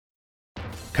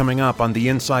Coming up on the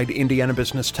Inside Indiana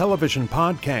Business Television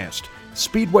podcast,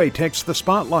 Speedway takes the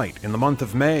spotlight in the month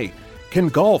of May. Can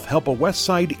golf help a West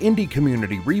Side indie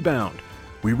community rebound?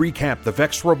 We recap the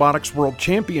VEX Robotics World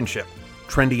Championship.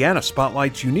 Trendiana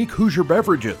spotlights unique Hoosier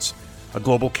beverages. A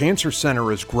global cancer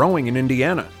center is growing in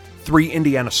Indiana. 3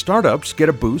 Indiana startups get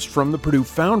a boost from the Purdue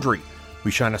Foundry. We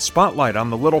shine a spotlight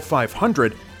on the Little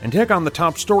 500 and take on the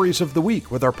top stories of the week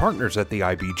with our partners at the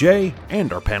IBJ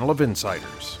and our panel of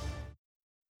insiders.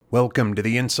 Welcome to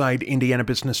the Inside Indiana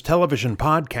Business Television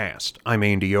podcast. I'm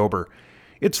Andy Ober.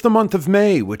 It's the month of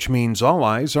May, which means all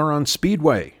eyes are on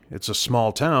Speedway. It's a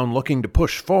small town looking to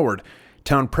push forward.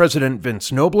 Town President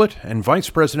Vince Noblet and Vice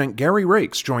President Gary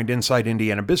Rakes joined Inside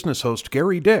Indiana business host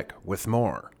Gary Dick with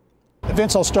more.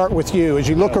 Vince, I'll start with you. As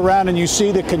you look around and you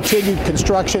see the continued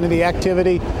construction and the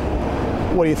activity,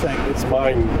 what do you think? It's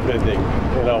mind-bending.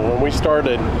 You know, when we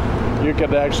started, you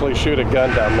could actually shoot a gun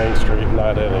down Main Street and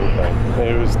not hit anything.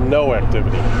 There was no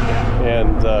activity.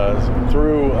 And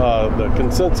through the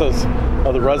consensus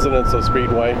of the residents of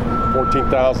Speedway,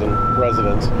 14,000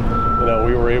 residents, you know,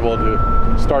 we were able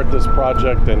to start this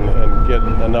project and get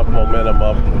enough momentum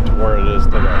up to where it is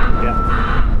today.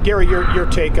 Yeah. Gary, your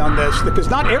take on this, because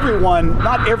not everyone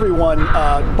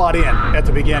bought in at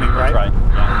the beginning, right? Right.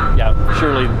 Yeah.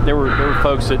 Surely there were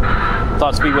folks that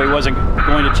thought Speedway wasn't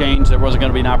going to change. There wasn't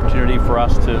going to be an opportunity for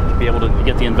us to be able to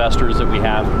get the investors that we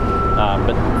have.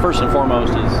 But first and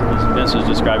foremost, as Vince is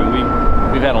describing,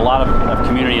 we've had a lot of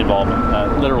community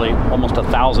involvement. Literally, almost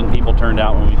 1,000 people turned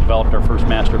out when we developed our first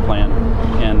master plan,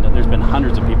 and there's been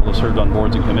hundreds of people who served on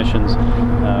boards and commissions.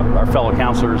 Our fellow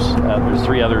councilors, there's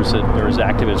 3 others that are as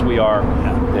active as we are.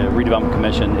 The redevelopment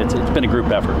commission. It's been a group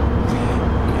effort.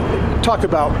 Talk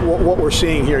about what we're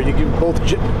seeing here. You can both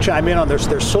chime in on this.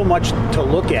 There's so much to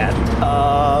look at.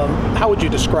 How would you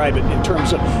describe it in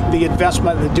terms of the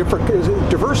investment, the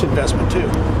diverse investment too?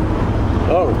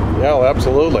 Oh, yeah,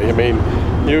 absolutely. I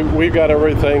mean, we've got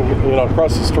everything, you know,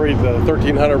 across the street, the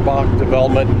 1,300 block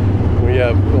development. We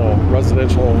have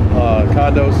residential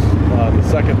condos on the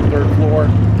 2nd and 3rd floor,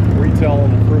 retail on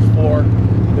the 1st floor.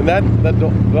 And that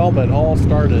development all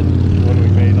started when we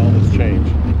made all this change.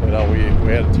 You know,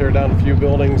 we had to tear down a few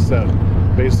buildings that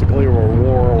basically were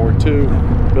World War II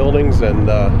buildings, and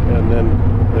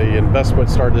then the investment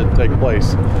started to take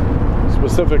place.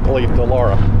 Specifically,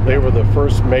 Delara. They were the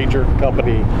first major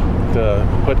company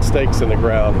to put stakes in the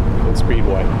ground in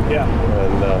Speedway. Yeah.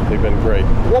 And they've been great.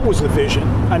 What was the vision?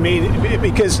 I mean,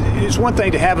 because it's one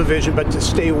thing to have a vision, but to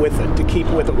stay with it, to keep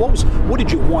with it. What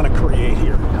did you want to create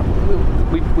here?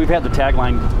 We've had the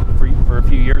tagline for a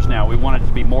few years now. We want it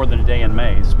to be more than a day in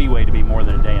May. Speedway to be more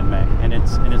than a day in May, and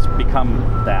it's become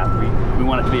that. We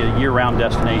want it to be a year-round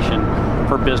destination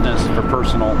for business, for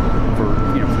personal,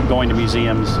 for going to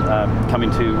museums,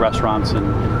 coming to restaurants and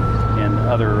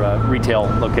other retail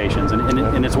locations,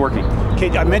 and it's working. Okay,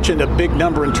 I mentioned a big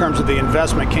number in terms of the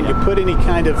investment. Can you put any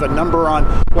kind of a number on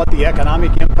what the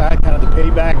economic impact, kind of the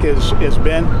payback has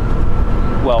been?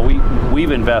 Well,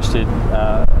 we've invested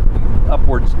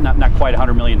upwards, not quite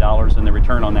 $100 million, and the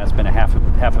return on that's been half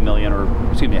a million, or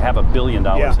 $500 million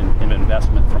in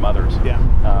investment from others. Yeah.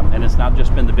 And it's not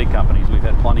just been the big companies. We've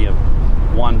had plenty of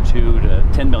 $1, $2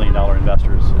 to $10 million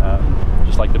investors,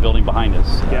 just like the building behind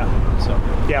us.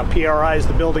 PRI is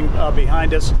the building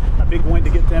behind us. A big win to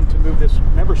get them to move this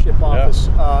membership office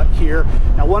here.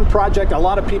 Now, one project a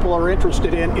lot of people are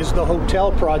interested in is the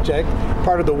hotel project,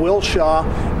 part of the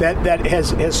Wilshaw that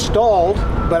has stalled,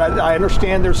 but I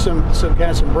understand there's some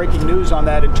breaking news on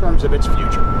that in terms of its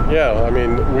future. Yeah, I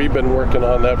mean, we've been working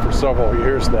on that for several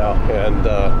years now, and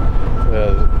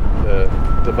the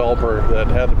developer that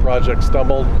had the project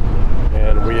stumbled,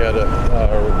 and we had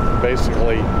to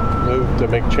basically move to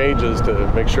make changes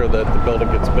to make sure that the building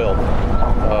gets built.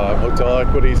 Hotel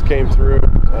Equities came through,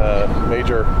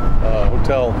 major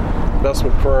hotel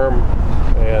investment firm,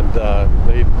 and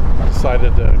they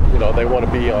decided they want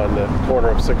to be on the corner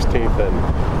of 16th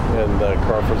and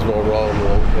Crawfordsville Road,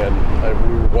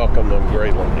 and we welcome them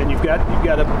greatly. And you've got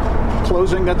a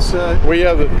closing that's we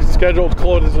have a scheduled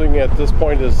closing at this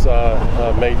point is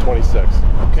May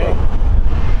 26th. Okay.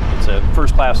 So it's a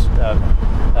first-class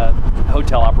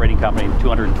hotel operating company,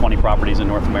 220 properties in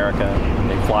North America.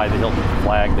 They fly the Hilton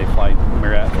flag, they fly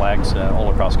Marriott flags all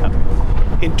across the country.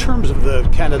 In terms of the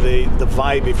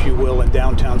vibe, if you will, in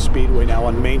downtown Speedway now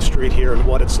on Main Street here, and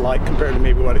what it's like compared to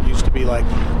maybe what it used to be like,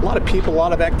 a lot of people, a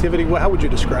lot of activity. How would you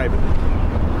describe it?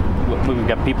 we've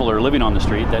got people that are living on the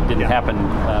street. That didn't happen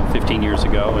 15 years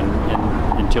ago,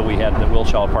 and until we had the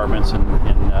Wilshaw apartments and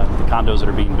the condos that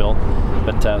are being built.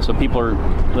 But so people are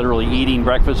literally eating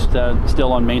breakfast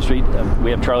still on Main Street.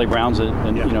 We have Charlie Brown's,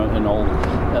 an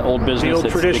old business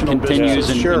that continues,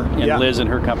 and Liz and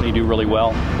her company do really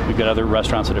well. We've got other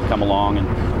restaurants that have come along,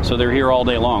 and so they're here all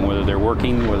day long, whether they're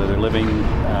working, whether they're living,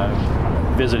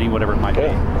 visiting, whatever it might be.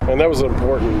 And that was an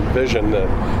important vision that,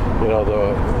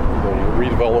 the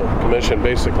redevelopment commission,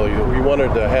 basically, we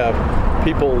wanted to have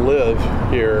people live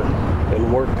here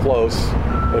and work close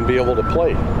and be able to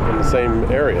play in the same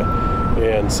area.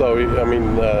 And so,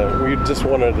 we just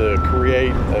wanted to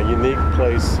create a unique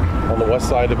place on the west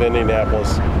side of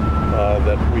Indianapolis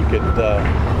that we could,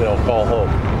 call home.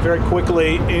 Very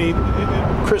quickly, any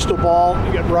crystal ball,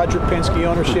 you got Roger Penske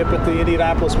ownership at the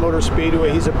Indianapolis Motor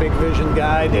Speedway. He's a big vision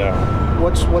guy. Yeah.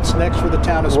 What's next for the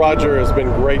town of Speedway? Roger has been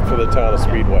great for the town of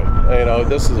Speedway.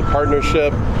 This is a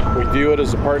partnership. We view it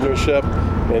as a partnership,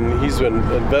 and he's been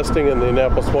investing in the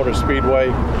Indianapolis Motor Speedway,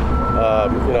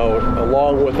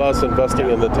 along with us investing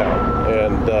in the town.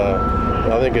 And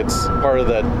I think it's part of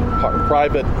that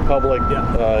private-public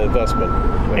investment.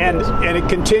 And it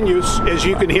continues, as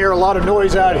you can hear, a lot of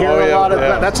noise out here.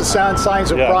 That's a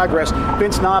signs of progress.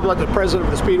 Vince Knoblet, the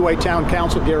president of the Speedway Town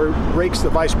Council, Gary Rakes, the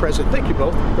vice president. Thank you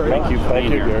both very much.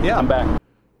 Thank you, Gary. Yeah, I'm back.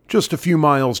 Just a few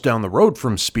miles down the road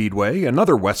from Speedway,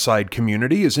 another West Side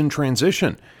community is in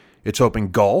transition. Its open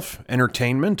golf,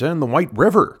 entertainment, and the White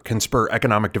River can spur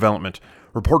economic development.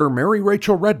 Reporter Mary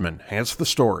Rachel Redman has the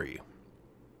story.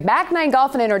 Back Nine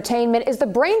Golf and Entertainment is the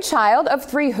brainchild of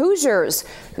three Hoosiers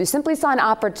who simply saw an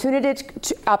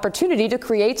opportunity to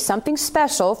create something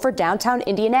special for downtown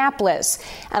Indianapolis.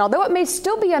 And although it may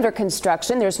still be under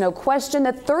construction, there's no question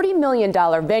the $30 million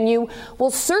venue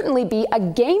will certainly be a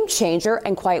game changer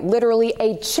and quite literally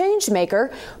a change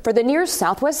maker for the near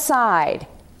southwest side.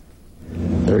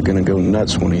 They're going to go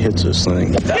nuts when he hits this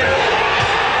thing.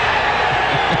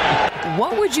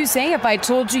 What would you say if I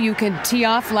told you can tee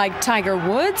off like Tiger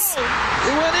Woods?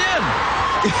 It went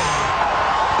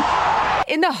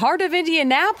in! In the heart of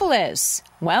Indianapolis.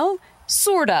 Well,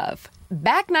 sort of.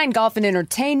 Back Nine Golf and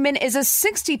Entertainment is a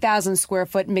 60,000 square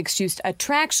foot mixed-use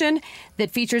attraction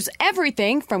that features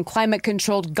everything from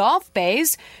climate-controlled golf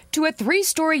bays to a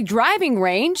 3-story driving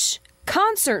range,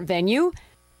 concert venue,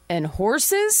 and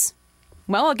horses?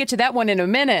 Well, I'll get to that one in a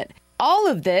minute. All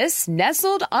of this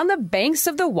nestled on the banks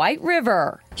of the White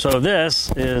River. So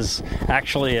this is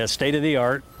actually a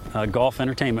state-of-the-art golf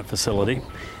entertainment facility,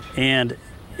 and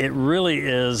it really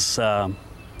is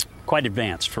quite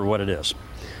advanced for what it is.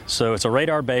 So it's a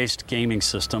radar-based gaming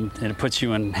system, and it puts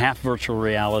you in half virtual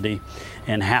reality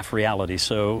and half reality.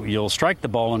 So you'll strike the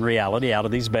ball in reality out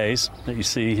of these bays that you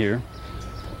see here.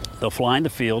 They'll fly in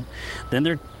the field, then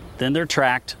they're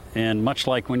tracked, and much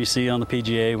like when you see on the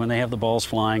PGA when they have the balls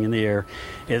flying in the air,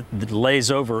 it lays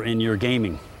over in your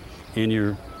gaming, in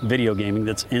your video gaming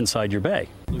that's inside your bay.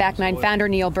 Back Nine founder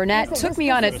Neil Burnett took me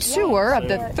on a tour of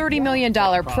the $30 million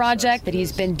project that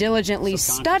he's been diligently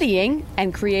studying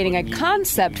and creating a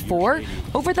concept for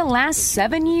over the last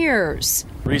 7 years.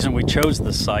 The reason we chose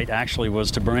this site actually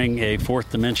was to bring a fourth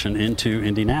dimension into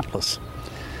Indianapolis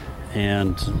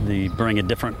and bring a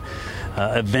different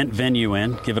event venue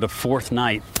in, give it a fourth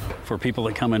night for people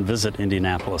that come and visit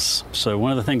Indianapolis. So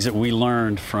one of the things that we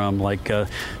learned from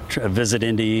Visit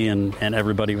Indy and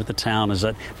everybody with the town is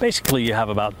that basically you have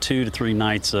about 2 to 3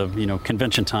 nights of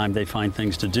convention time. They find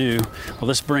things to do. Well,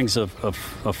 this brings a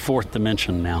fourth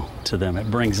dimension now to them. It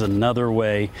brings another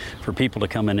way for people to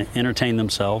come and entertain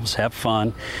themselves, have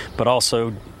fun, but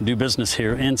also do business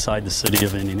here inside the city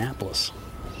of Indianapolis.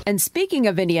 And speaking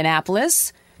of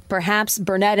Indianapolis, perhaps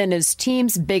Burnett and his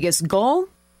team's biggest goal?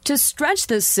 To stretch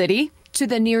the city to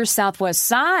the near southwest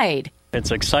side. It's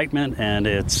excitement, and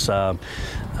it's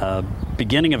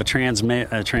beginning of a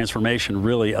transformation,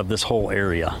 really, of this whole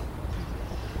area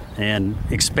and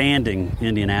expanding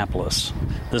Indianapolis.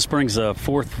 This brings a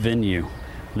fourth venue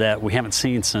that we haven't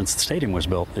seen since the stadium was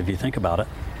built, if you think about it.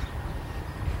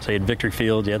 So you had Victory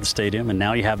Field, you had the stadium, and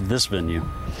now you have this venue.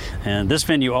 And this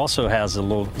venue also has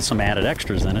some added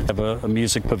extras in it. We have a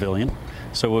music pavilion,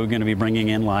 so we're going to be bringing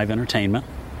in live entertainment,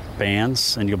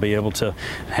 bands, and you'll be able to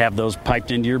have those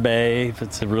piped into your bay. If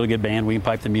it's a really good band, we can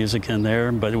pipe the music in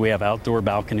there, but we have outdoor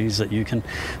balconies that you can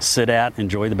sit at,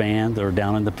 enjoy the band, or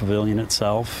down in the pavilion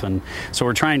itself. And so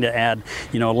we're trying to add,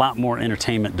 a lot more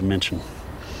entertainment dimension.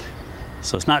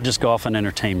 So it's not just golf and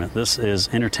entertainment. This is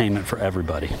entertainment for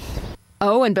everybody.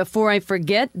 Oh, and before I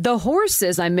forget, the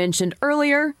horses I mentioned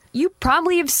earlier, you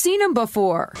probably have seen them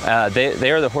before.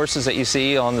 They are the horses that you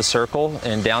see on the circle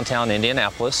in downtown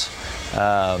Indianapolis.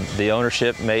 The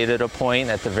ownership made it a point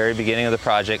at the very beginning of the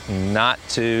project not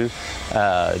to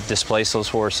displace those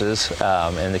horses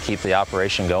and to keep the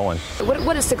operation going.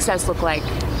 What does success look like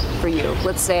for you?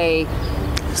 Let's say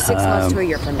 6 months to a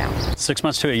year from now. 6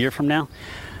 months to a year from now,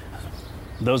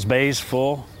 those bays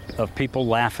full of people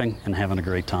laughing and having a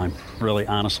great time. Really,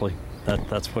 honestly,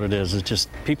 that's what it is. It's just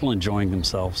people enjoying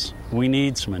themselves. We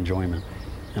need some enjoyment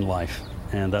in life,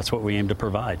 and that's what we aim to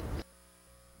provide.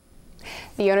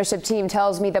 The ownership team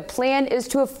tells me the plan is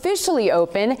to officially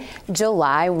open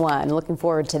July 1. Looking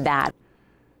forward to that.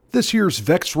 This year's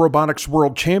VEX Robotics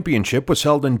World Championship was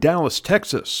held in Dallas,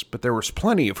 Texas, but there was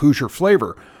plenty of Hoosier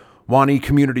flavor. Wani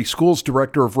Community Schools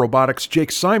Director of Robotics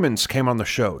Jake Simons came on the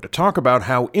show to talk about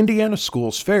how Indiana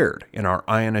schools fared in our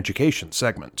Ion Education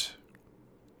segment.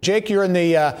 Jake, you're in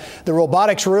the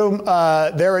robotics room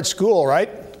there at school, right?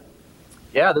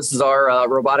 Yeah, this is our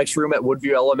robotics room at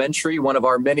Woodview Elementary, one of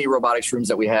our many robotics rooms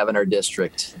that we have in our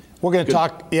district. We're going to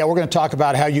talk. Yeah, we're going to talk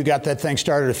about how you got that thing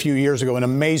started a few years ago. An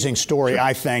amazing story,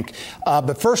 I think.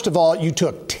 But first of all, you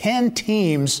took 10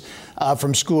 teams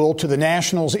from school to the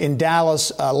Nationals in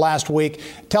Dallas last week.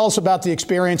 Tell us about the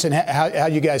experience and how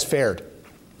you guys fared.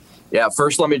 Yeah,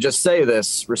 first let me just say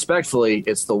this respectfully,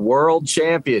 it's the World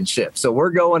Championship. So we're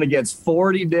going against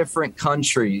 40 different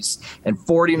countries and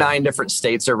 49 different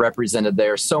states are represented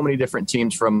there. So many different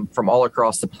teams from all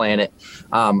across the planet.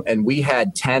 And we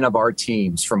had 10 of our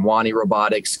teams from Wani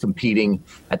Robotics competing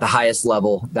at the highest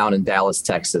level down in Dallas,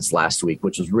 Texas last week,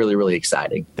 which was really, really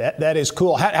exciting. That is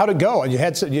cool. How'd it go?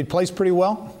 You placed pretty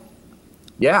well?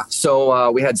 Yeah, so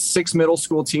we had 6 middle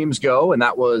school teams go, and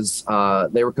that was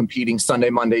they were competing Sunday,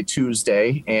 Monday,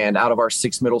 Tuesday. And out of our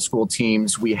 6 middle school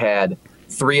teams, we had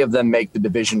 3 of them make the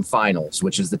division finals,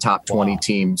 which is the top 20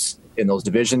 teams in those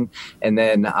division. And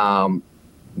then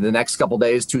the next couple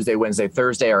days, Tuesday, Wednesday,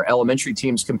 Thursday, our elementary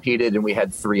teams competed, and we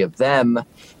had 3 of them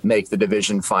make the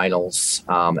division finals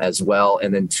as well.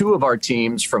 And then 2 of our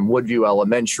teams from Woodview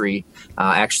Elementary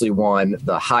actually won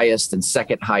the highest and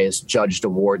second highest judged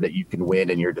award that you can win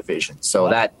in your division. So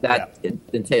that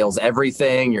entails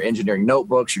everything: your engineering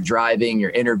notebooks, your driving,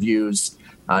 your interviews.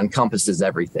 Encompasses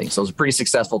everything. So it was a pretty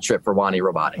successful trip for Wani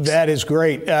Robotics. That is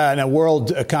great. And a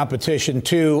world competition,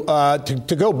 too.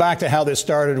 To go back to how this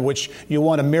started, which you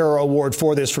won a Mirror Award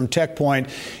for this from Tech Point.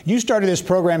 You started this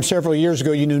program several years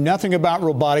ago. You knew nothing about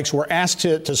robotics. Were asked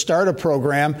to start a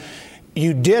program.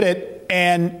 You did it.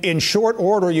 And in short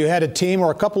order, you had a team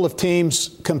or a couple of teams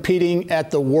competing at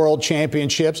the World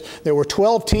Championships. There were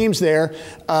 12 teams there.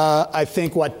 I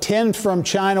think, 10 from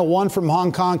China, 1 from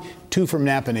Hong Kong, 2 from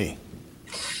Napanee.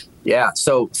 Yeah,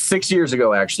 so 6 years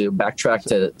ago, actually, backtrack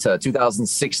to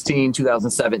 2016,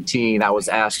 2017, I was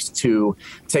asked to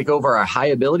take over our high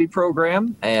ability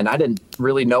program, and I didn't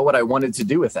really know what I wanted to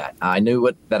do with that. I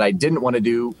knew that I didn't want to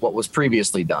do what was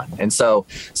previously done. And so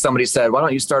somebody said, why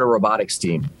don't you start a robotics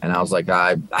team? And I was like,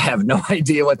 I have no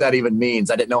idea what that even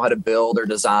means. I didn't know how to build or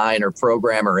design or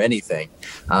program or anything.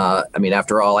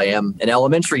 After all, I am an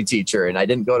elementary teacher, and I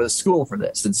didn't go to school for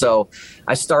this. And so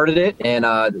I started it,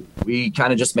 and we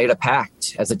kind of just made a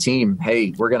pact as a team.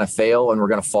 Hey, we're going to fail and we're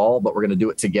going to fall, but we're going to do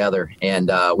it together. And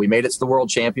we made it to the World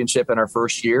Championship in our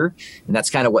first year, and that's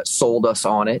kind of what sold us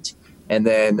on it. And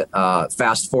then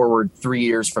fast forward 3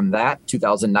 years from that,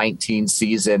 2019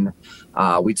 season,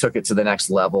 we took it to the next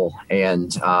level.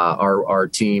 And our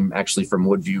team actually from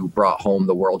Woodview brought home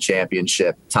the World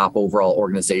Championship, top overall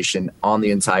organization on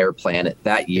the entire planet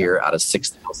that year out of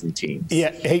 6,000 teams.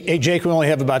 Yeah. Hey, Jake, we only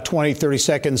have about 20, 30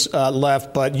 seconds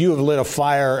left, but you have lit a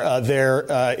fire there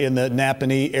in the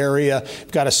Napanee area.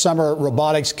 You've got a summer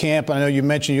robotics camp. I know you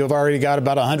mentioned you have already got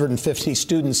about 150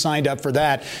 students signed up for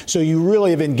that. So you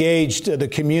really have engaged the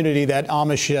community, that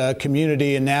Amish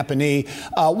community in Napanee.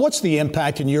 What's the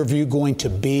impact, in your view, going to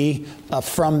be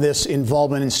from this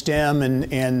involvement in STEM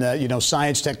and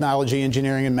science, technology,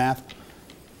 engineering, and math?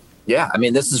 Yeah,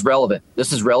 this is relevant.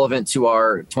 This is relevant to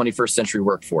our 21st century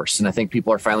workforce. And I think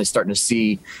people are finally starting to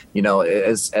see,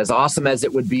 as awesome as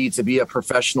it would be to be a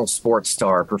professional sports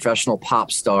star, professional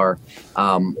pop star,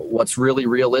 what's really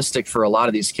realistic for a lot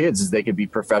of these kids is they could be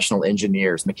professional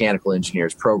engineers, mechanical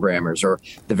engineers, programmers, or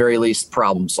at the very least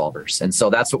problem solvers. And so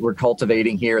that's what we're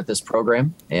cultivating here at this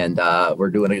program. And we're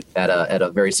doing it at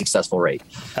a very successful rate.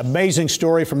 Amazing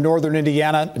story from Northern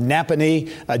Indiana, Napanee.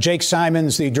 Jake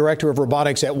Simons, the director of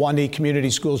robotics at Wani Community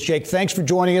Schools. Jake, thanks for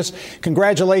joining us.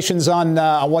 Congratulations on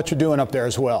what you're doing up there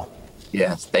as well.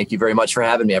 Yes, thank you very much for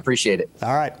having me. I appreciate it.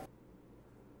 All right.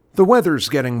 The weather's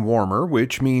getting warmer,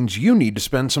 which means you need to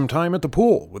spend some time at the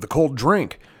pool with a cold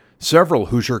drink. Several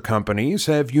Hoosier companies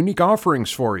have unique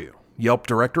offerings for you. Yelp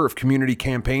Director of Community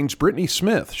Campaigns Brittany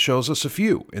Smith shows us a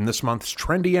few in this month's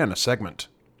Trendiana segment.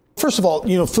 First of all,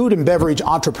 food and beverage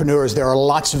entrepreneurs, there are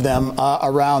lots of them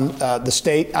around the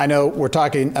state. I know we're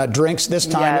talking drinks this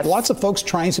time. Yes. Lots of folks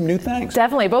trying some new things.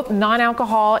 Definitely, both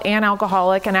non-alcohol and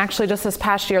alcoholic. And actually, just this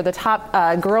past year, the top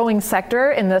growing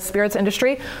sector in the spirits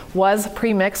industry was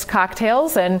pre-mixed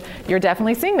cocktails. And you're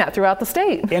definitely seeing that throughout the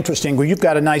state. Interesting. Well, you've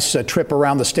got a nice trip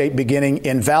around the state beginning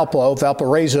in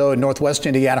Valparaiso in Northwest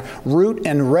Indiana. Root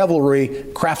and Revelry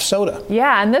Craft Soda.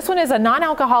 Yeah, and this one is a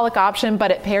non-alcoholic option, but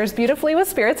it pairs beautifully with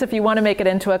spirits if you want to make it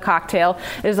into a cocktail.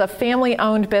 It is a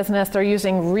family-owned business. They're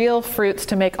using real fruits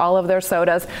to make all of their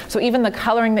sodas. So even the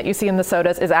coloring that you see in the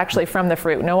sodas is actually from the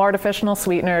fruit. No artificial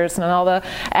sweeteners and all the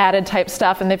added type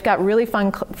stuff. And they've got really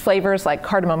fun flavors like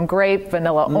cardamom grape,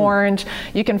 vanilla orange.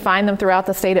 You can find them throughout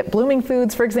the state at Blooming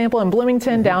Foods, for example, in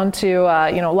Bloomington, down to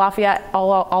Lafayette,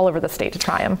 all over the state to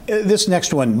try them. This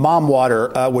next one, Mom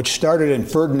Water, which started in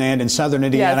Ferdinand in southern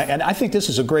Indiana. Yes. And I think this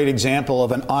is a great example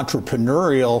of an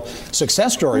entrepreneurial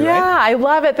success story. Yeah, right? I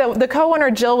love it. The co-owner,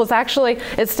 Jill, was actually,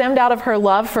 it stemmed out of her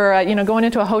love for, going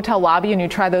into a hotel lobby and you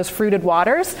try those fruited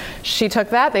waters. She took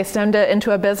that, they stemmed it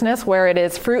into a business where it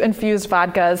is fruit-infused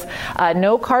vodkas,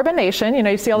 no carbonation.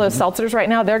 You see all those seltzers right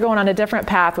now, they're going on a different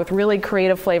path with really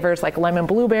creative flavors like lemon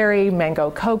blueberry, mango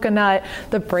coconut.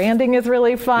 The branding is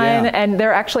really fun, and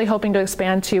they're actually hoping to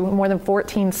expand to more than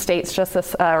 14 states just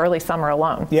this early summer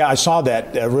alone. Yeah, I saw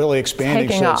that really expanding,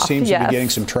 Taking so off, it seems to be getting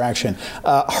some traction.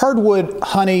 Hardwood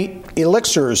Honey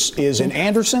Elixirs is in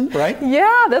Anderson, right?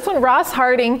 Yeah, this one, Ross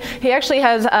Harding, he actually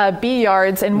has bee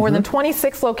yards in more than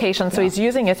 26 locations, so he's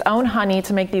using his own honey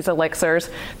to make these elixirs.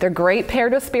 They're great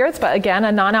paired with spirits, but again,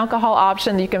 a non-alcohol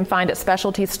option that you can find at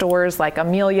specialty stores like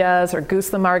Amelia's or Goose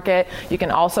the Market. You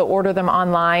can also order them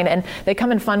online, and they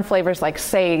come in fun flavors like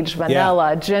sage,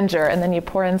 vanilla, ginger, and then you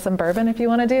pour in some bourbon if you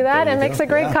want to do that, and it makes a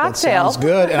great cocktail. That sounds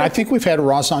good, and I think we've had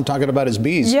Ross on talking about his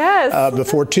bees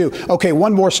before too. Okay,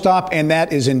 one more stop, and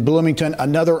that is in Bloomington,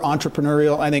 another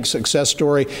entrepreneurial, I think, success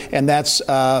story, and that's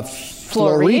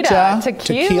Florida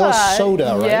tequila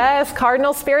soda, right? Yes,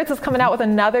 Cardinal Spirits is coming out with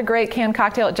another great canned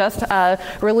cocktail. It just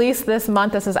released this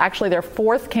month. This is actually their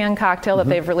fourth canned cocktail that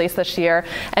they've released this year.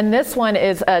 And this one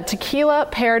is tequila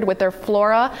paired with their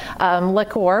Flora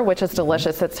liqueur, which is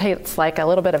delicious. It tastes like a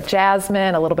little bit of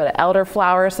jasmine, a little bit of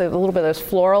elderflower, so a little bit of those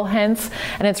floral hints.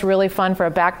 And it's really fun for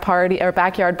a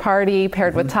backyard party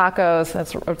paired with tacos.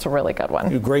 It's a really good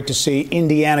one. Great to see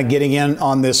Indiana getting in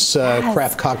on this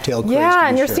craft cocktail craze. Yeah,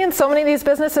 and you're seeing so many of these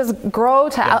businesses grow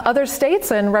to other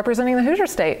states and representing the Hoosier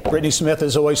state. Brittany Smith,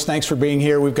 as always, thanks for being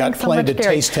here. We've got plenty to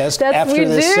taste test after we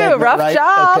this do. segment, Rough right?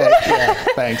 job. Okay,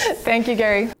 thanks. Thank you,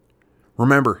 Gary.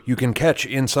 Remember, you can catch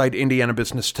Inside Indiana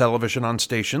Business Television on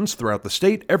stations throughout the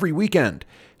state every weekend.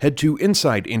 Head to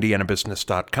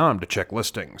InsideIndianaBusiness.com to check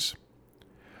listings.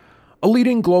 A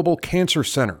leading global cancer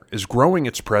center is growing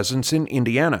its presence in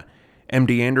Indiana.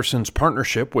 MD Anderson's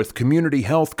partnership with Community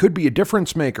Health could be a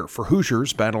difference maker for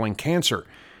Hoosiers battling cancer.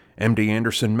 MD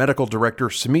Anderson Medical Director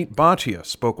Samit Bhatia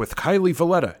spoke with Kylie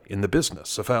Valletta in the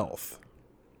Business of Health.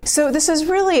 So this is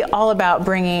really all about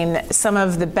bringing some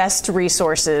of the best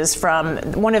resources from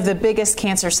one of the biggest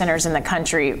cancer centers in the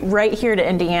country right here to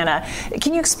Indiana.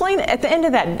 Can you explain at the end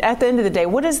of the day,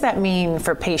 what does that mean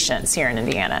for patients here in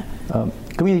Indiana?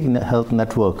 Community Health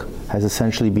Network has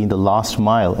essentially been the last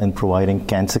mile in providing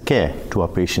cancer care to our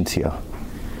patients here.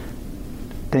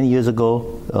 10 years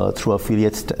ago, through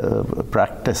affiliates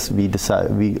practice, we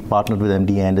partnered with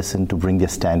MD Anderson to bring their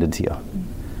standards here.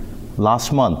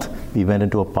 Last month, we went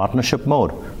into a partnership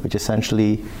mode, which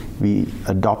essentially we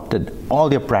adopted all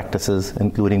their practices,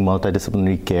 including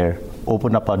multidisciplinary care,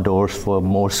 opened up our doors for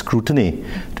more scrutiny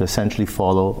to essentially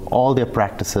follow all their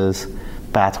practices,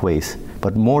 pathways,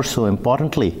 but more so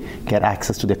importantly, get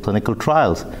access to their clinical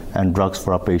trials and drugs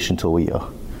for our patients over here.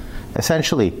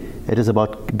 Essentially, it is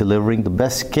about delivering the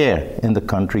best care in the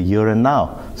country here and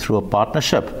now through a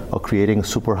partnership or creating a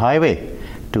superhighway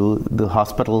to the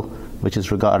hospital, which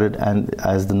is regarded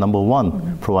as the number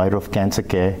one provider of cancer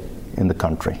care in the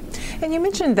country. And you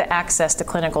mentioned the access to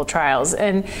clinical trials,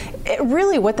 and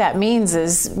really what that means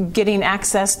is getting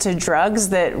access to drugs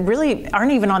that really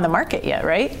aren't even on the market yet,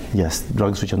 right? Yes,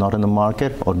 drugs which are not on the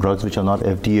market or drugs which are not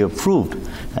FDA approved.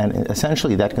 And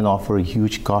essentially that can offer a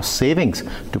huge cost savings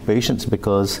to patients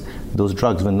because those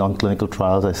drugs, when on clinical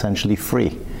trials, are essentially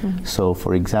free. So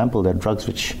for example, there are drugs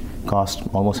which cost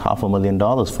almost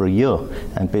 $500,000 for a year,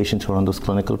 and patients who are on those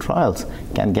clinical trials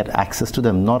can get access to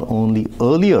them not only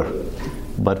earlier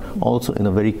but also in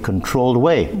a very controlled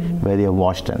way where they are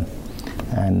washed in.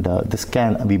 And this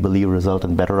can, we believe, result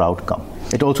in better outcome.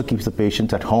 It also keeps the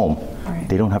patients at home. Right.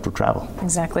 They don't have to travel.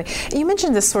 Exactly. You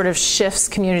mentioned this sort of shifts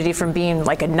community from being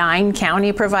like a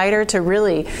 9-county provider to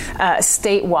really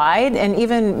statewide, and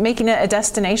even making it a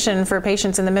destination for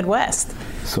patients in the Midwest.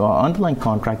 So our underlying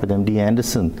contract with MD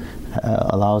Anderson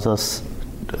allows us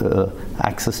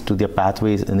access to their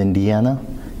pathways in Indiana,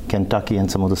 Kentucky,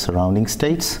 and some of the surrounding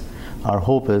states. Our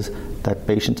hope is that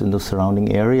patients in those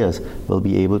surrounding areas will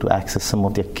be able to access some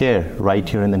of their care right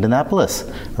here in Indianapolis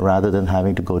rather than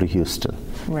having to go to Houston.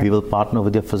 Right. We will partner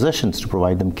with their physicians to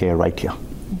provide them care right here.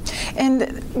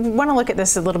 And we want to look at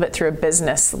this a little bit through a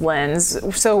business lens.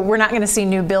 So we're not going to see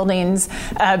new buildings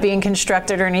being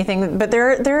constructed or anything, but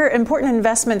there are important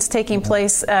investments taking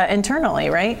place internally,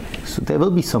 right? So there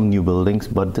will be some new buildings,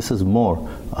 but this is more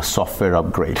a software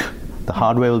upgrade. The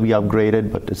hardware will be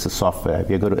upgraded, but it's the software.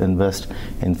 We are going to invest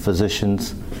in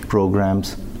physicians,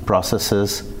 programs,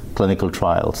 processes, clinical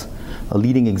trials. A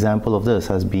leading example of this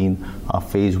has been our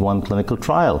phase 1 clinical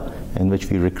trial, in which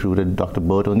we recruited Dr.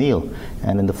 Bert O'Neill.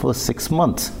 And in the first 6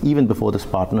 months, even before this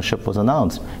partnership was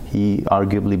announced, he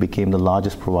arguably became the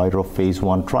largest provider of phase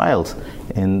 1 trials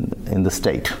in the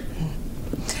state.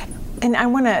 And I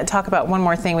want to talk about one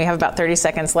more thing. We have about 30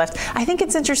 seconds left. I think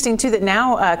it's interesting, too, that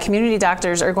now community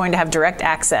doctors are going to have direct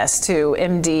access to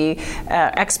MD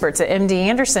experts at MD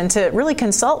Anderson to really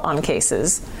consult on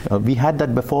cases. We had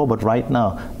that before, but right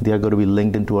now they are going to be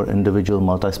linked into our individual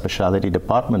multi-specialty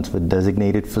departments with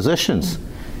designated physicians.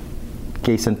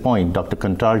 Case in point, Dr.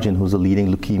 Kantarjian, who's the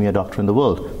leading leukemia doctor in the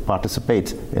world,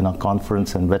 participates in our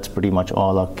conference and vets pretty much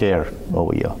all our care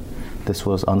over here. This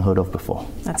was unheard of before.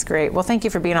 That's great. Well, thank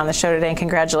you for being on the show today, and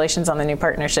congratulations on the new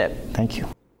partnership. Thank you.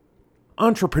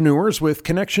 Entrepreneurs with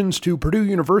connections to Purdue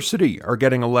University are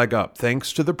getting a leg up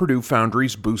thanks to the Purdue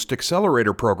Foundry's Boost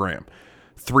Accelerator program.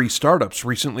 3 startups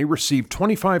recently received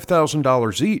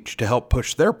 $25,000 each to help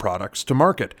push their products to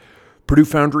market. Purdue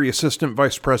Foundry Assistant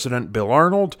Vice President Bill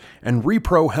Arnold and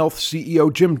Repro Health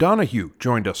CEO Jim Donahue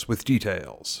joined us with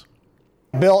details.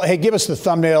 Bill, hey, give us the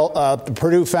thumbnail. The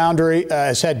Purdue Foundry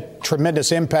has had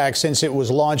tremendous impact since it was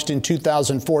launched in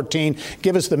 2014.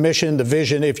 Give us the mission, the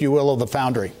vision, if you will, of the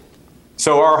Foundry.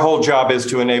 So our whole job is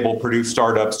to enable Purdue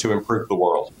startups to improve the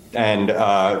world. And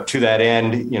to that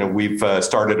end, we've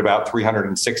started about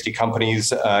 360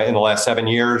 companies in the last 7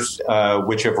 years,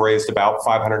 which have raised about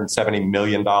 $570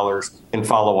 million in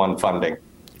follow-on funding.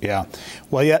 Yeah.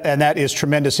 Well, yeah, and that is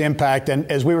tremendous impact. And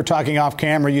as we were talking off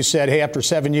camera, you said, hey, after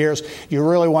 7 years, you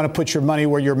really want to put your money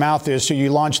where your mouth is. So you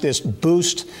launched this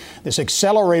Boost, this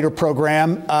accelerator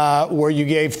program where you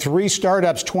gave 3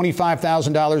 startups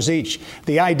 $25,000 each.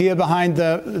 The idea behind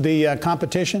the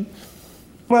competition?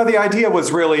 Well, the idea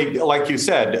was really, like you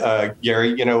said,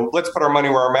 Gary, let's put our money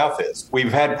where our mouth is.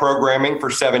 We've had programming for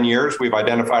 7 years. We've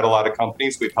identified a lot of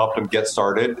companies. We've helped them get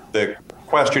started. The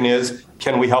question is,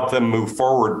 can we help them move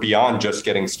forward beyond just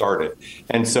getting started?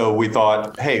 And so we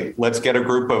thought, hey, let's get a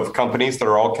group of companies that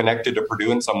are all connected to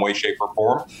Purdue in some way, shape, or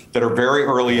form, that are very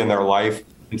early in their life,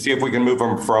 and see if we can move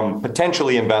them from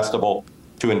potentially investable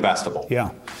to investable. Yeah.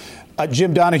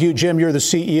 Jim Donahue. Jim, you're the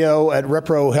CEO at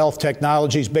Repro Health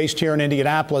Technologies based here in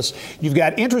Indianapolis. You've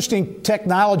got interesting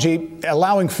technology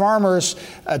allowing farmers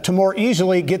to more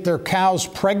easily get their cows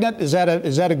pregnant. Is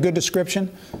that a good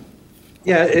description?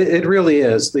 Yeah, it really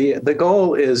is. The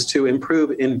goal is to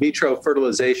improve in vitro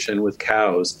fertilization with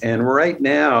cows. And right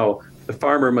now, the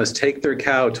farmer must take their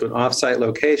cow to an off-site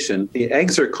location. The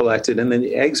eggs are collected, and then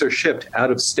the eggs are shipped out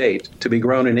of state to be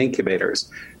grown in incubators.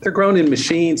 They're grown in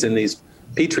machines in these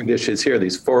Petri dishes here,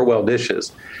 these 4-well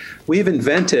dishes. We've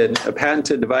invented a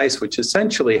patented device which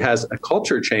essentially has a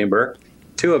culture chamber,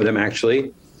 2 of them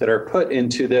actually, that are put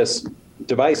into this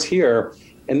device here.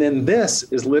 And then this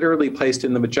is literally placed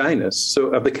in the vaginas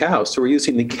of the cow. So we're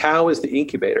using the cow as the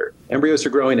incubator. Embryos are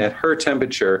growing at her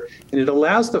temperature, and it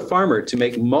allows the farmer to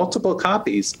make multiple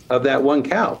copies of that one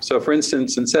cow. So for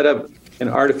instance, instead of an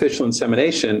artificial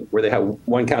insemination where they have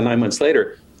one cow 9 months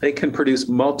later, they can produce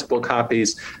multiple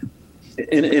copies,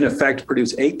 in effect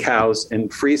produce 8 cows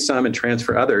and freeze some and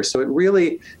transfer others. So it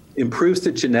really improves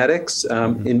the genetics.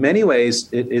 In many ways,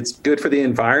 it's good for the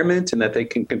environment in that they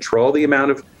can control the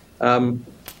amount of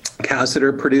cows that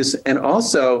are produced, and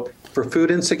also for food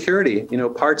insecurity.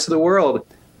 Parts of the world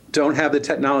don't have the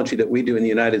technology that we do in the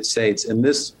United States, and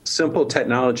this simple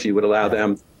technology would allow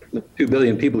them, 2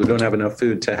 billion people who don't have enough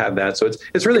food, to have that. So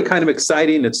it's really kind of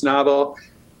exciting. It's novel.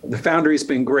 The Foundry's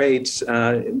been great.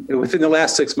 Within the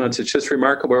last 6 months, it's just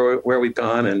remarkable where we've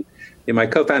gone. And my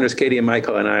co-founders, Katie and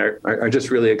Michael, and I are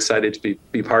just really excited to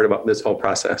be part of this whole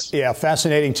process. Yeah,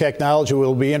 fascinating technology. It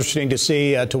will be interesting to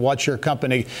see, to watch your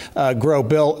company grow.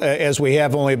 Bill, as we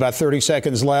have only about 30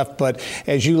 seconds left, but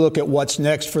as you look at what's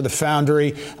next for the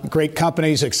Foundry, great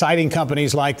companies, exciting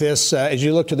companies like this, as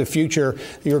you look to the future,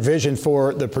 your vision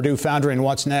for the Purdue Foundry and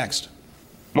what's next?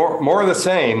 More of the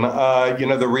same.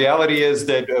 The reality is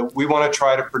that we want to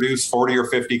try to produce 40 or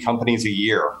 50 companies a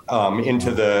year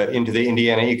into the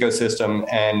Indiana ecosystem,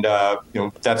 and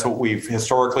that's what we've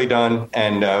historically done,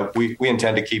 and we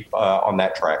intend to keep on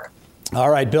that track. All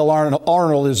right, Bill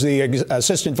Arnold is the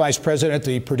Assistant Vice President at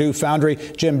the Purdue Foundry.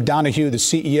 Jim Donahue, the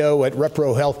CEO at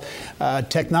Repro Health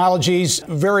Technologies.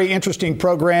 Very interesting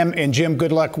program, and Jim,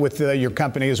 good luck with your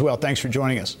company as well. Thanks for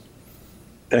joining us.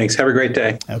 Thanks. Have a great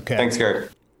day. Okay. Thanks, Gary.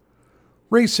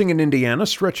 Racing in Indiana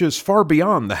stretches far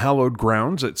beyond the hallowed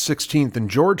grounds at 16th and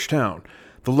Georgetown.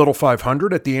 The Little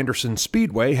 500 at the Anderson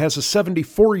Speedway has a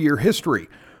 74-year history.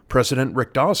 President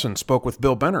Rick Dawson spoke with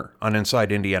Bill Benner on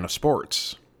Inside Indiana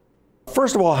Sports.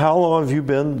 First of all, how long have you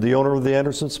been the owner of the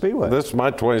Anderson Speedway? This is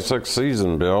my 26th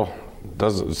season, Bill.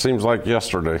 It seems like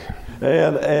yesterday.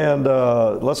 And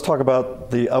let's talk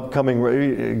about the upcoming,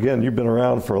 again, you've been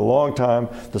around for a long time,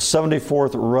 the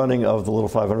 74th running of the Little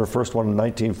 500, first one in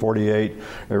 1948,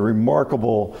 a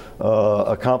remarkable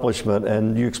accomplishment,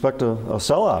 and you expect a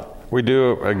sellout. We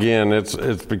do. Again, it's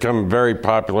become a very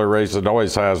popular race. It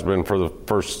always has been for the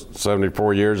first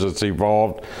 74 years. It's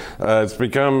evolved. It's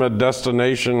become a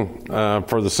destination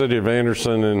for the city of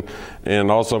Anderson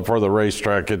and also for the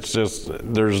racetrack. It's just,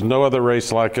 there's no other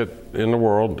race like it in the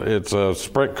world. It's a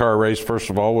sprint car race, first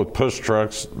of all, with push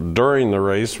trucks during the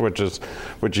race, which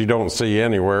you don't see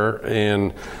anywhere.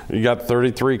 And you got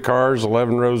 33 cars,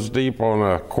 11 rows deep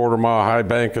on a quarter-mile high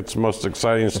bank. It's the most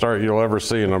exciting start you'll ever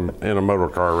see in a motor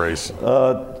car race.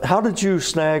 How did you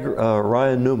snag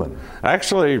Ryan Newman?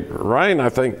 Actually, Ryan, I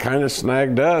think, kind of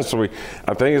snagged us. I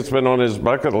think it's been on his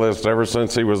bucket list ever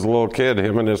since he was a little kid.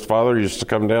 Him and his father used to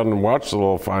come down and watch the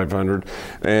Little 500.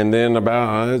 And then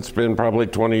it's been probably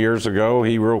 20 years ago,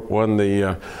 he won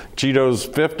the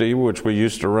Cheetos 50, which we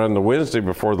used to run the Wednesday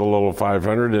before the Little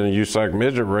 500 in a USAC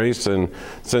midget race. And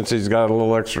since he's got a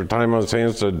little extra time on his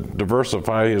hands to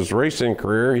diversify his racing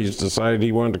career, he's decided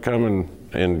he wanted to come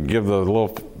and give the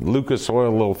little Lucas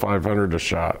Oil Little 500 a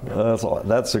shot.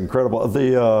 That's incredible.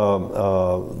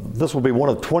 This will be one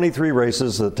of 23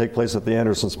 races that take place at the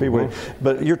Anderson Speedway. Mm-hmm.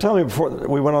 But you're telling me before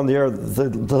we went on the air,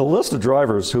 the list of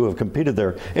drivers who have competed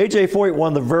there. A.J. Foyt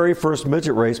won the very first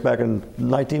midget race back in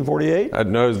 1948?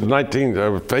 No, it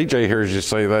was if A.J. hears you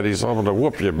say that, he's going to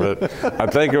whoop you. But I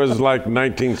think it was like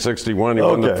 1961. He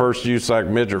won the first USAC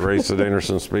midget race at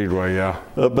Anderson Speedway, yeah.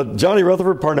 But Johnny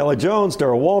Rutherford, Parnelli Jones,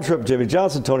 Darrell Waltrip, Jimmy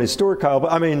Johnson, Tony Stewart, Kyle.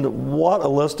 I mean, what a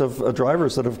list of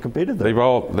drivers that have competed there.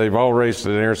 They've all raced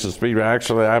at Anderson Speedway.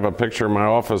 Actually, I have a picture in my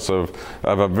office of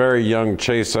a very young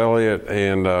Chase Elliott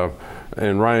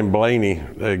and Ryan Blaney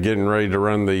getting ready to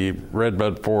run the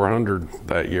Redbud 400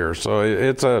 that year. So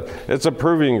it's a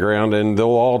proving ground, and they'll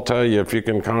all tell you if you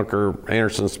can conquer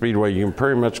Anderson Speedway, you can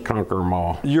pretty much conquer them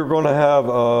all. You're going to have,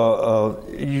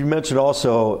 you mentioned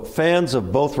also fans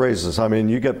of both races. I mean,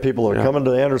 you get people that are coming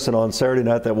to Anderson on Saturday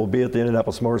night that will be at the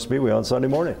Indianapolis Motor Speedway on Sunday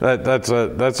morning.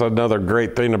 That's another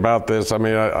great thing about this. I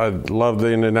mean, I love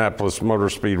the Indianapolis Motor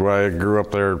Speedway. I grew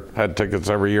up there, had tickets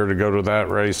every year to go to that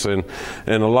race, and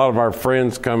a lot of our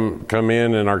friends come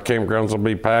in, and our campgrounds will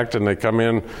be packed, and they come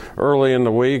in early in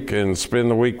the week and spend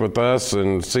the week with us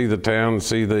and see the town,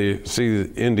 see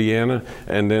Indiana,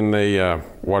 and then they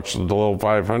watch the Little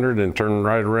 500 and turn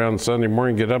right around Sunday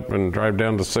morning, get up and drive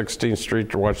down to 16th Street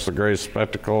to watch the greatest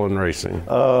spectacle in racing.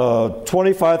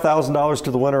 $25,000 to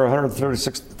the winner,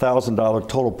 $136,000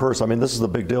 total purse. I mean, this is the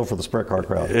big deal for the sprint car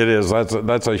crowd. It is.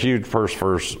 That's a huge purse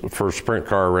for sprint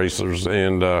car racers,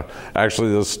 and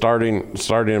actually the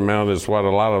starting amount is what a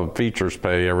lot of features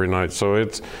pay every night. So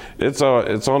it's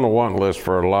on the want list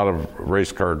for a lot of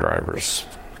race car drivers.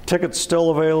 Tickets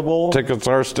still available? Tickets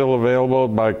are still available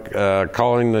by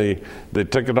calling the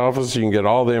ticket office. You can get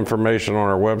all the information on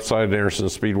our website,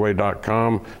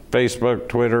 AndersonSpeedway.com, Facebook,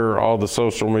 Twitter, all the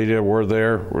social media. We're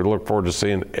there. We look forward to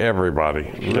seeing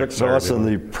everybody. Rick Dawson,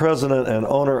 the president and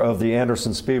owner of the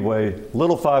Anderson Speedway,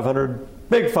 Little 500,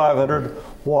 Big 500.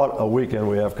 What a weekend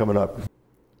we have coming up.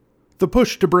 The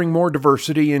push to bring more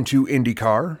diversity into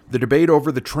IndyCar, the debate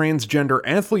over the transgender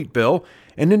athlete bill,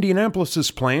 and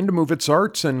Indianapolis's plan to move its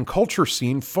arts and culture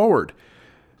scene forward.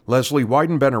 Leslie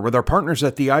Weidenbender with our partners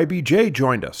at the IBJ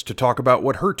joined us to talk about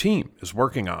what her team is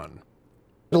working on.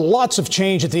 Lots of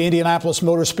change at the Indianapolis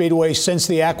Motor Speedway since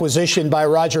the acquisition by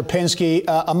Roger Penske.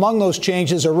 Among those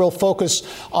changes, a real focus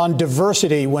on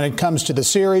diversity when it comes to the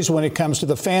series, when it comes to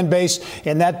the fan base,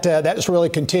 and that is really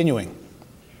continuing.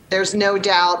 There's no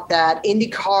doubt that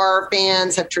IndyCar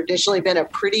fans have traditionally been a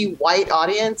pretty white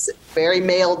audience, very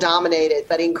male dominated,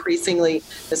 but increasingly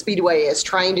the Speedway is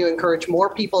trying to encourage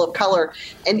more people of color.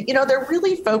 And, they're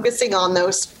really focusing on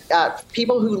those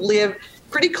people who live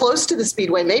pretty close to the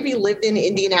Speedway, maybe lived in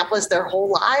Indianapolis their whole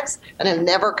lives and have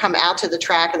never come out to the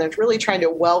track. And they're really trying to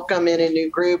welcome in a new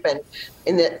group. And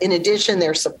in addition,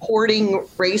 they're supporting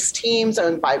race teams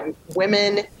owned by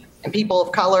women and people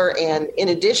of color. And in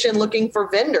addition, looking for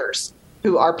vendors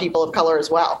who are people of color as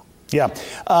well. Yeah.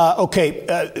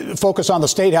 Focus on the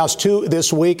State House, too,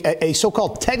 this week, a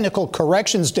so-called technical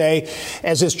corrections day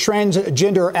as this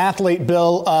transgender athlete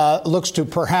bill looks to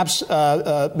perhaps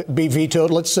be vetoed.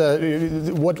 What's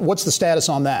the status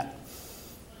on that?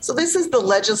 So this is the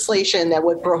legislation that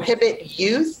would prohibit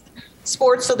youth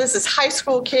sports. So this is high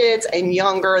school kids and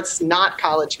younger. It's not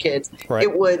college kids. Right.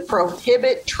 It would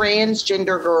prohibit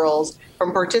transgender girls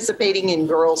from participating in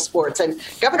girls' sports. And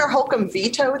Governor Holcomb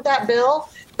vetoed that bill.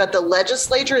 But the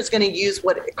legislature is going to use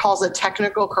what it calls a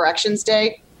technical corrections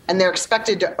day, and they're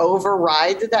expected to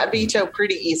override that veto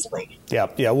pretty easily.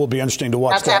 Yeah, will be interesting to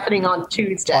watch. That's happening on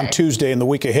Tuesday. On Tuesday in the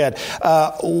week ahead.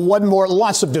 One more,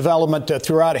 lots of development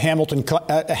throughout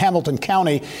Hamilton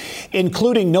County,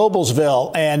 including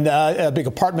Noblesville, and a big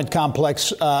apartment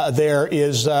complex there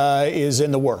is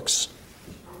in the works.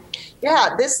 Yeah,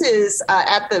 this is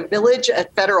at the Village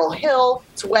at Federal Hill.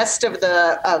 It's west of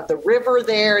the river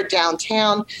there,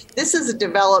 downtown. This is a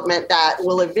development that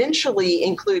will eventually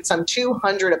include some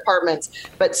 200 apartments.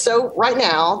 But so right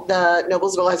now, the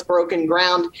Noblesville has broken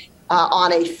ground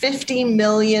on a $50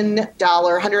 million,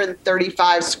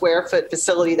 135 square foot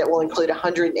facility that will include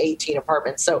 118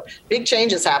 apartments. So big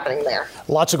changes happening there.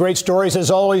 Lots of great stories,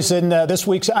 as always, in this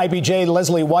week's IBJ.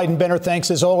 Leslie Weidenbender, thanks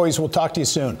as always. We'll talk to you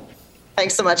soon.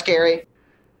 Thanks so much, Gary.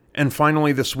 And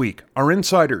finally this week, our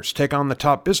insiders take on the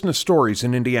top business stories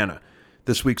in Indiana.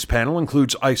 This week's panel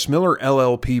includes Ice Miller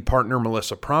LLP partner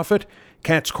Melissa Proffitt,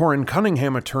 Katz Corin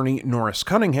Cunningham attorney Norris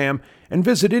Cunningham, and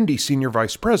Visit Indy Senior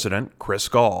Vice President Chris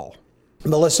Gall.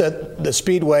 Melissa, the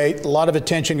Speedway, a lot of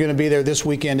attention going to be there this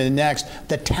weekend and next.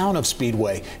 The town of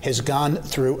Speedway has gone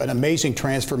through an amazing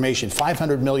transformation.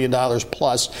 $500 million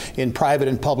plus in private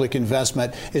and public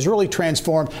investment is really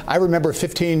transformed. I remember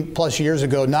 15 plus years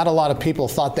ago, not a lot of people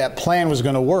thought that plan was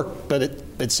going to work, but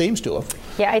it seems to have.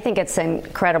 Yeah, I think it's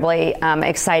incredibly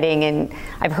exciting,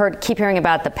 and keep hearing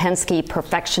about the Penske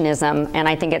perfectionism, and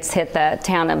I think it's hit the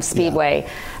town of Speedway.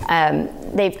 Yeah.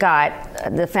 They've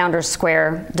got the Founders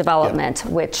Square development,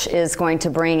 which is going to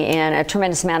bring in a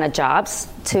tremendous amount of jobs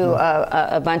to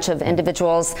a bunch of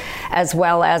individuals, as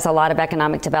well as a lot of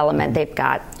economic development. They've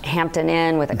got Hampton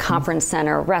Inn with a conference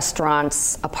center,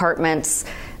 restaurants, apartments,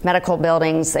 medical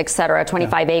buildings, et cetera,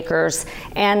 25 acres.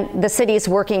 And the city is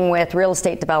working with real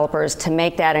estate developers to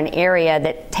make that an area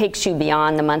that takes you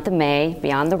beyond the month of May,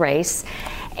 beyond the race.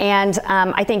 And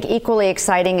I think equally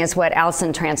exciting is what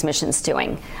Allison Transmission's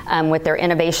doing with their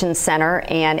innovation center.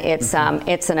 And it's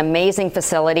an amazing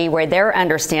facility where they're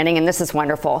understanding, and this is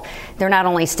wonderful, they're not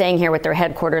only staying here with their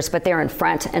headquarters, but they're in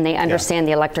front, and they understand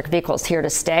the electric vehicle's here to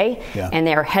stay. Yeah. And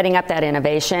they're heading up that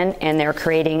innovation, and they're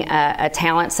creating a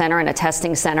talent center and a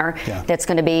testing center that's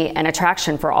going to be an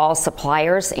attraction for all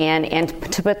suppliers and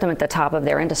to put them at the top of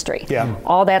their industry. Yeah.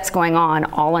 All that's going on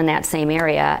all in that same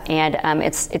area, and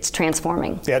it's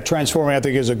transforming. Yeah, transforming, I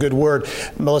think, is a good word.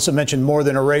 Melissa mentioned more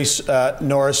than a race,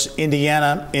 Norris.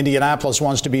 Indianapolis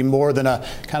wants to be more than a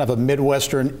kind of a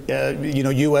Midwestern,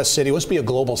 U.S. city. It wants to be a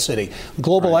global city.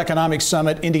 Global Economic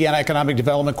Summit, Indiana Economic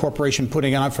Development Corporation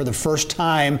putting it on for the first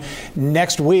time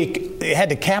next week. They had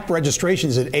to cap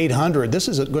registrations at 800. This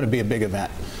is going to be a big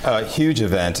event. A huge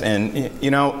event. And,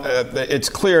 it's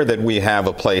clear that we have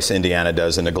a place Indiana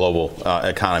does in the global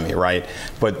economy, right?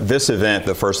 But this event,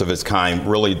 the first of its kind,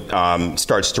 really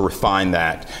starts to refine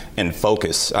that and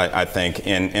focus, I think,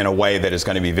 in a way that is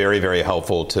going to be very, very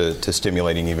helpful to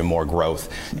stimulating even more growth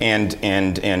and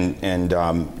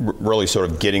really sort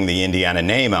of getting the Indiana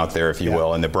name out there, if you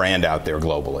will, and the brand out there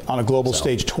globally. On a global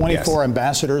stage, 24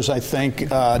 ambassadors, I think,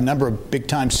 a number of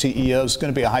big-time CEOs. It's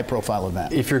going to be a high-profile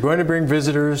event. If you're going to bring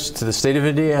visitors to the state of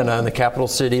Indiana and the capital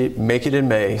city, make it in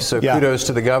May. So kudos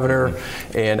to the governor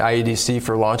and IEDC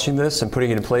for launching this and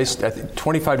putting it in place.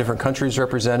 25 different countries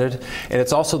represented. And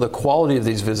it's also the quality of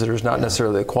these visitors, not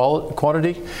necessarily the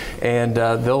quantity. And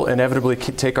they'll inevitably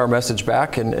take our message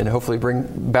back and hopefully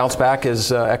bounce back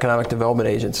as economic development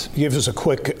agents. Give us a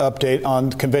quick update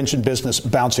on convention business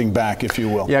bouncing back, if you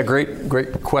will. Yeah,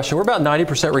 great question. We're about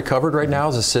 90% recovered right now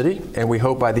as a city, and we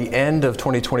hope by the end of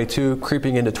 2022,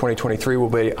 creeping into 2023, we'll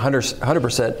be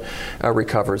 100%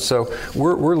 recovered. So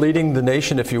we're leading the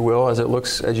nation, if you will, as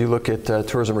you look at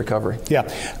tourism recovery. Yeah,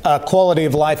 quality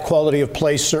of life, quality of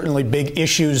place, certainly big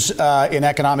issues in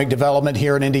economic development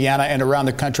here in Indiana and around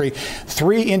the country.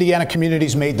 3 Indiana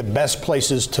communities made the best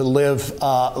places to live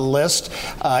list.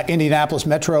 Indianapolis,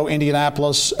 Metro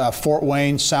Indianapolis, Fort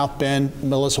Wayne, South Bend.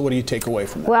 Melissa, what do you take away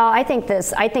from that? Well, I think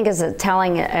as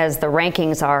telling as the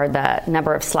rankings are the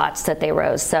number of slots that they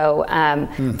rose. So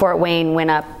Fort Wayne went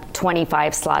up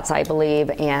 25 slots, I believe,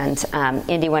 and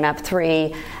Indy went up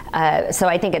 3. So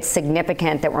I think it's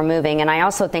significant that we're moving. And I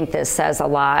also think this says a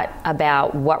lot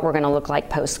about what we're going to look like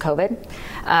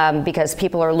post-COVID, because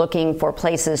people are looking for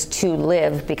places to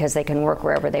live because they can work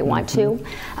wherever they want to.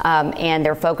 And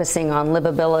they're focusing on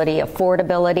livability,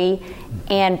 affordability.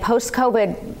 And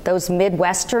post-COVID, those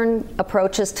Midwestern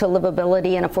approaches to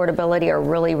livability and affordability are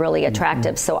really, really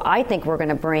attractive. So I think we're going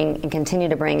to bring and continue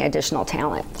to bring additional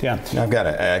talent. Yeah. I've got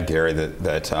to add, Gary,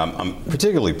 that I'm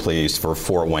particularly pleased for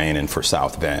Fort Wayne and for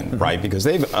South Bend, right? Because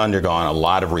they've undergone a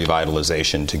lot of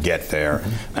revitalization to get there.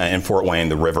 In Fort Wayne,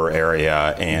 the river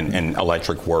area and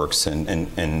electric works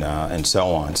and so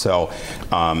on. So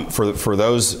for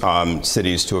those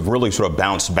cities to have really sort of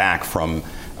bounced back from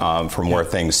where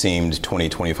things seemed 20,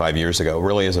 25 years ago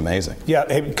really is amazing. Yeah,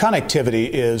 connectivity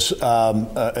is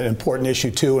an important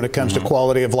issue too when it comes to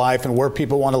quality of life and where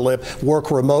people want to live, work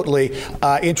remotely.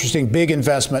 Interesting, big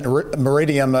investment.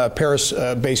 Meridian, a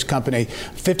Paris-based company,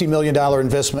 $50 million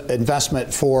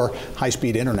investment for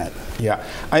high-speed internet. Yeah,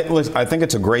 I think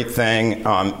it's a great thing.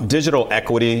 Digital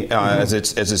equity, as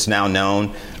it's now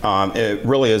known, it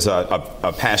really is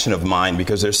a passion of mine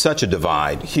because there's such a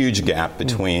divide, huge gap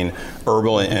between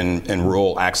urban and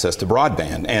rural access to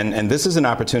broadband. And this is an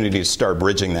opportunity to start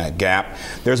bridging that gap.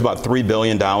 There's about $3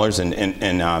 billion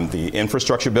in the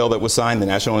infrastructure bill that was signed, the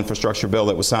national infrastructure bill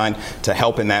that was signed, to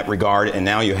help in that regard. And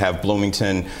now you have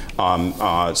Bloomington,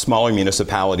 smaller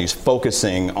municipalities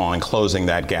focusing on closing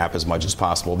that gap as much as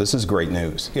possible. This is great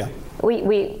news. Yeah.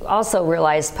 We also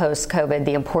realized post-COVID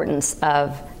the importance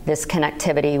of this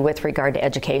connectivity with regard to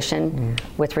education,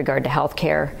 with regard to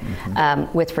healthcare,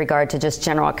 with regard to just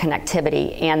general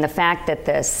connectivity. And the fact that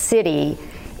the city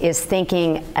is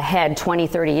thinking ahead 20,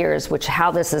 30 years, which how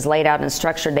this is laid out and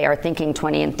structured, they are thinking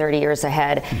 20 and 30 years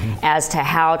ahead as to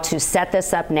how to set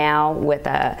this up now with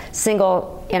a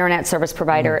single internet service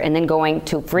provider and then going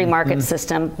to free market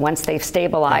system once they've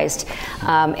stabilized,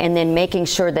 and then making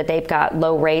sure that they've got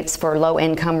low rates for low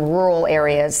income rural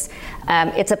areas.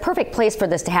 It's a perfect place for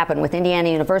this to happen with Indiana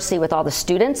University, with all the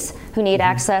students who need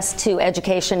access to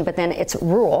education, but then it's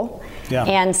rural. Yeah.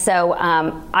 And so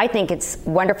I think it's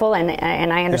wonderful, and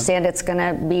I understand it's going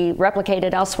to be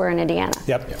replicated elsewhere in Indiana.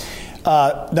 Yep.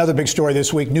 Another big story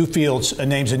this week, Newfields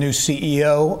names a new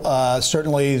CEO.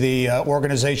 Certainly the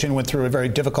organization went through a very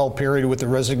difficult period with the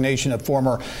resignation of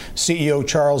former CEO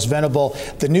Charles Venable.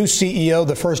 The new CEO,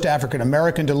 the first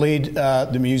African-American to lead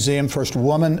the museum, first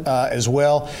woman as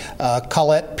well,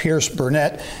 Colette Pierce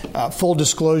Burnett. Full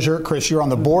disclosure, Chris, you're on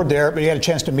the board there, but you had a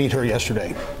chance to meet her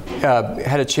yesterday.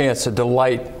 Had a chance, a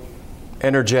delight,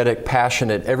 energetic,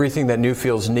 passionate, everything that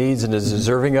Newfields needs and is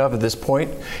deserving of at this point.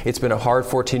 It's been a hard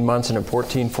 14 months, and in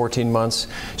 14 months,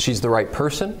 she's the right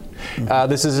person.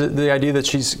 This is the idea that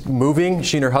she's moving,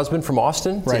 she and her husband, from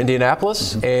Austin to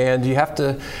Indianapolis, and you have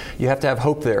to have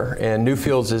hope there. And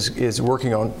Newfields is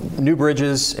working on new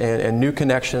bridges and new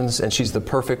connections, and she's the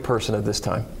perfect person at this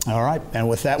time. All right, and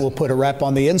with that, we'll put a wrap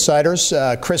on the insiders.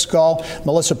 Chris Gall,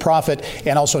 Melissa Prophet,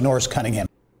 and also Norris Cunningham.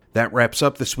 That wraps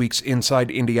up this week's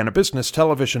Inside Indiana Business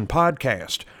television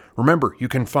podcast. Remember, you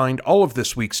can find all of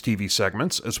this week's TV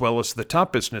segments, as well as the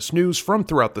top business news from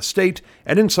throughout the state,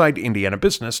 at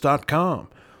InsideIndianaBusiness.com.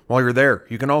 While you're there,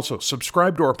 you can also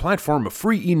subscribe to our platform of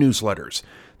free e-newsletters.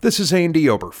 This is Andy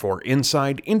Ober for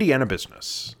Inside Indiana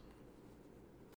Business.